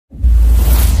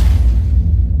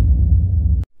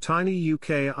tiny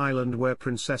UK island where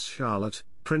Princess Charlotte,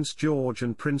 Prince George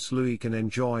and Prince Louis can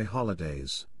enjoy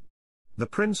holidays. The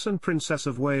Prince and Princess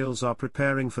of Wales are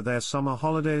preparing for their summer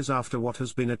holidays after what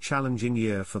has been a challenging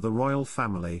year for the royal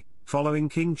family, following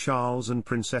King Charles and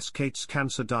Princess Kate's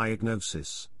cancer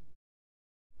diagnosis.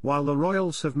 While the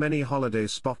royals have many holiday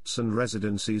spots and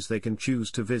residencies they can choose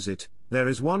to visit, there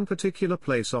is one particular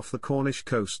place off the Cornish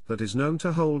coast that is known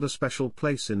to hold a special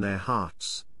place in their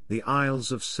hearts, the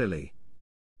Isles of Scilly.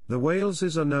 The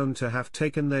Waleses are known to have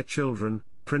taken their children,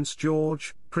 Prince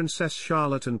George, Princess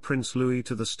Charlotte and Prince Louis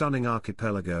to the stunning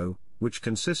archipelago, which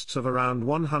consists of around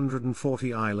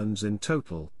 140 islands in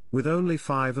total, with only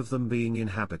 5 of them being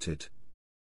inhabited.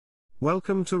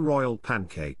 Welcome to Royal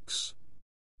Pancakes.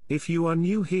 If you are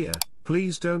new here,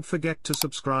 please don't forget to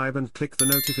subscribe and click the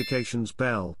notifications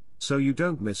bell, so you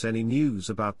don't miss any news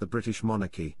about the British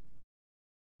monarchy.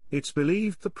 It's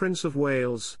believed the Prince of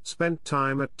Wales spent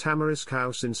time at Tamarisk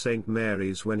House in St.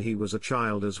 Mary's when he was a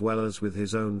child as well as with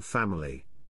his own family.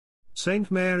 St.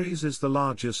 Mary's is the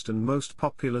largest and most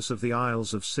populous of the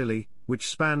Isles of Scilly, which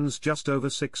spans just over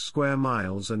 6 square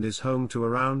miles and is home to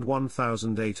around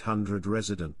 1,800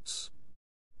 residents.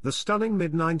 The stunning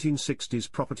mid-1960s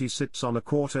property sits on a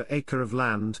quarter-acre of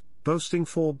land, boasting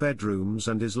 4 bedrooms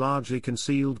and is largely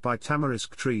concealed by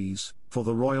tamarisk trees, for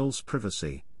the royals'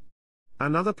 privacy.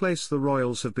 Another place the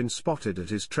royals have been spotted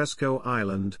at is Tresco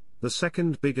Island, the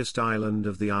second biggest island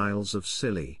of the Isles of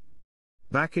Scilly.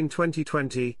 Back in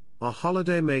 2020, a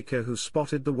holidaymaker who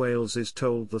spotted the Waleses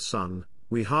told The Sun,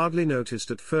 "We hardly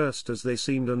noticed at first as they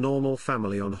seemed a normal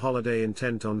family on holiday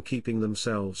intent on keeping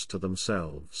themselves to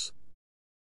themselves."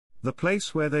 The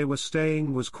place where they were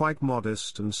staying was quite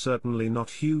modest and certainly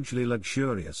not hugely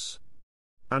luxurious.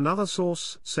 Another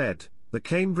source said, the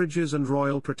Cambridges and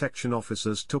Royal Protection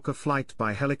Officers took a flight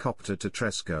by helicopter to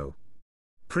Tresco.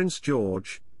 Prince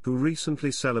George, who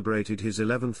recently celebrated his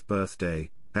 11th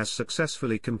birthday, has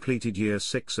successfully completed Year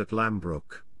 6 at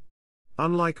Lambrook.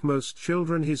 Unlike most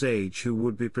children his age who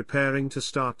would be preparing to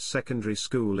start secondary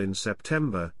school in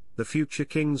September, the future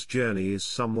king's journey is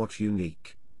somewhat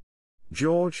unique.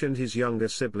 George and his younger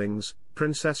siblings,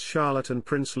 Princess Charlotte and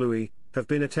Prince Louis, have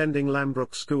been attending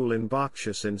Lambrook School in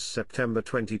Berkshire since September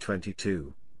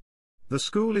 2022. The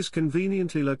school is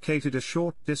conveniently located a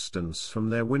short distance from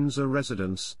their Windsor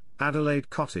residence, Adelaide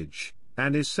Cottage,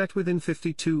 and is set within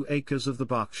 52 acres of the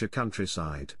Berkshire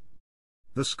countryside.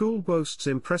 The school boasts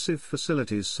impressive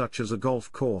facilities such as a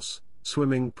golf course,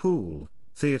 swimming pool,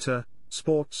 theatre,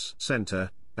 sports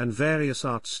centre, and various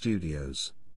art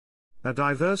studios. A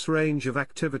diverse range of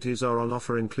activities are on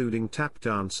offer including tap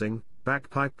dancing,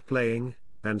 bagpipe playing,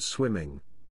 and swimming.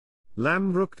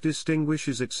 Lambrook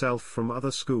distinguishes itself from other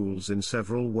schools in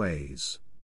several ways.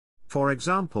 For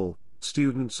example,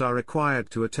 students are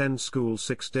required to attend school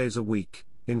 6 days a week,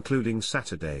 including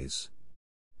Saturdays.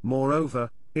 Moreover,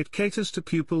 it caters to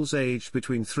pupils aged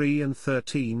between 3 and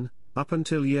 13, up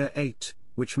until Year 8,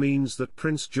 which means that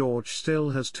Prince George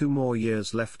still has 2 more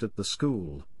years left at the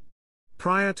school.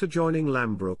 Prior to joining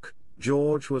Lambrook,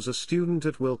 George was a student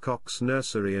at Wilcox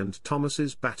Nursery and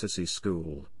Thomas's Battersea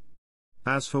School.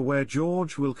 As for where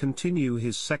George will continue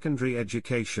his secondary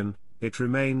education, it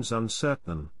remains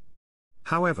uncertain.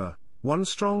 However, one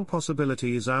strong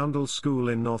possibility is Oundle School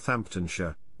in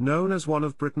Northamptonshire, known as one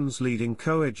of Britain's leading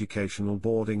co-educational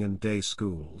boarding and day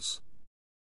schools.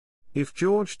 If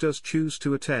George does choose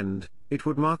to attend, it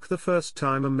would mark the first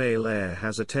time a male heir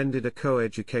has attended a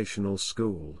co-educational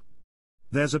school.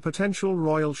 There's a potential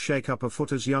royal shake-up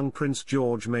afoot as young Prince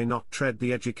George may not tread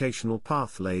the educational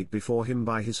path laid before him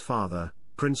by his father,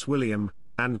 Prince William,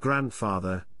 and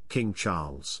grandfather, King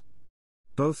Charles.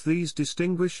 Both these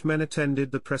distinguished men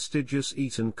attended the prestigious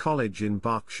Eton College in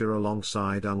Berkshire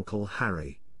alongside Uncle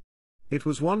Harry. It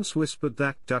was once whispered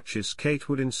that Duchess Kate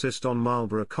would insist on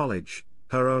Marlborough College,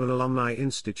 her own alumni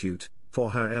institute,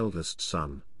 for her eldest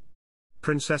son.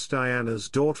 Princess Diana's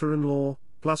daughter-in-law,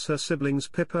 plus her siblings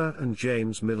Pippa and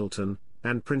James Middleton,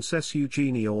 and Princess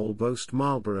Eugenie all boast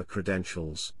Marlborough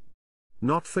credentials.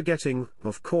 Not forgetting,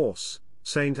 of course,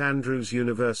 St Andrews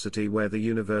University where the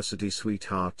university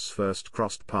sweethearts first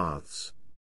crossed paths.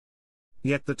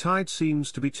 Yet the tide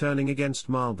seems to be turning against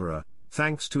Marlborough,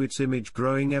 thanks to its image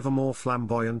growing ever more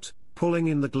flamboyant, pulling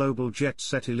in the global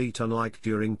jet-set elite unlike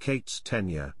during Kate's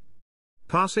tenure.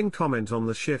 Passing comment on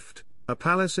the shift, a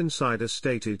Palace insider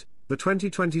stated, "The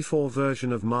 2024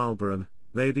 version of Marlborough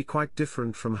may be quite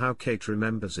different from how Kate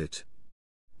remembers it.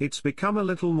 It's become a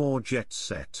little more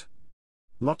jet-set.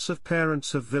 Lots of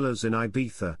parents have villas in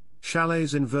Ibiza,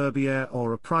 chalets in Verbier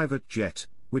or a private jet,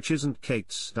 which isn't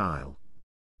Kate's style.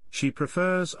 She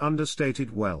prefers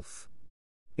understated wealth."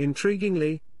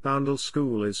 Intriguingly, Oundle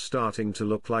School is starting to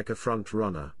look like a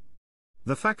front-runner.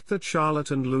 The fact that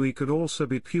Charlotte and Louis could also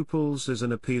be pupils is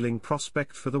an appealing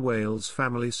prospect for the Wales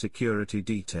family security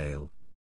detail.